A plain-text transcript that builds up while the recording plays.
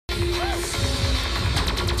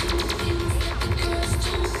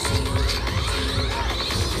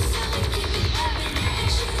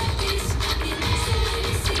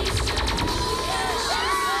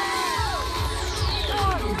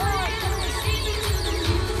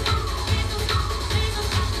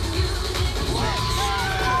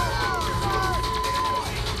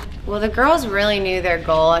Well, the girls really knew their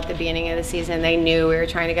goal at the beginning of the season. They knew we were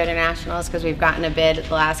trying to go to nationals because we've gotten a bid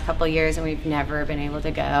the last couple of years and we've never been able to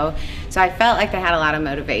go. So I felt like they had a lot of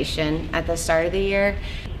motivation at the start of the year.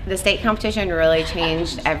 The state competition really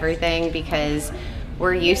changed everything because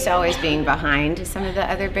we're used to always being behind some of the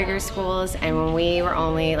other bigger schools, and when we were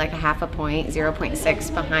only like a half a point,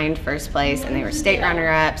 0.6 behind first place, and they were state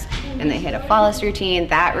runner-ups, and they hit a flawless routine,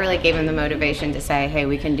 that really gave them the motivation to say, hey,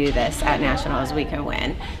 we can do this at nationals, we can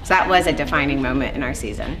win. So that was a defining moment in our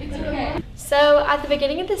season. So at the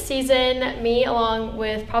beginning of the season, me along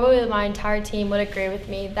with probably my entire team would agree with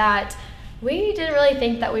me that we didn't really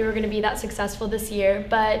think that we were going to be that successful this year,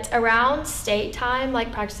 but around state time,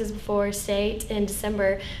 like practices before state in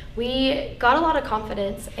December, we got a lot of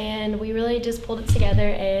confidence and we really just pulled it together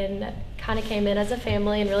and kind of came in as a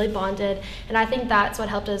family and really bonded, and I think that's what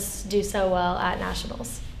helped us do so well at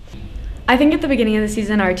nationals. I think at the beginning of the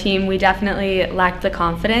season, our team, we definitely lacked the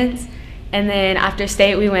confidence. And then after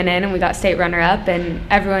state, we went in and we got state runner-up, and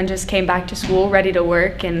everyone just came back to school ready to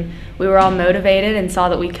work, and we were all motivated and saw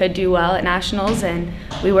that we could do well at nationals, and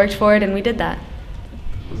we worked for it and we did that.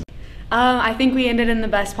 I think we ended in the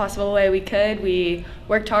best possible way we could. We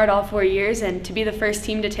worked hard all 4 years, and to be the first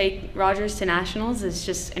team to take Rogers to nationals is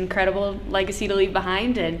just incredible legacy to leave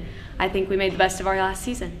behind, and I think we made the best of our last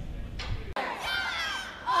season.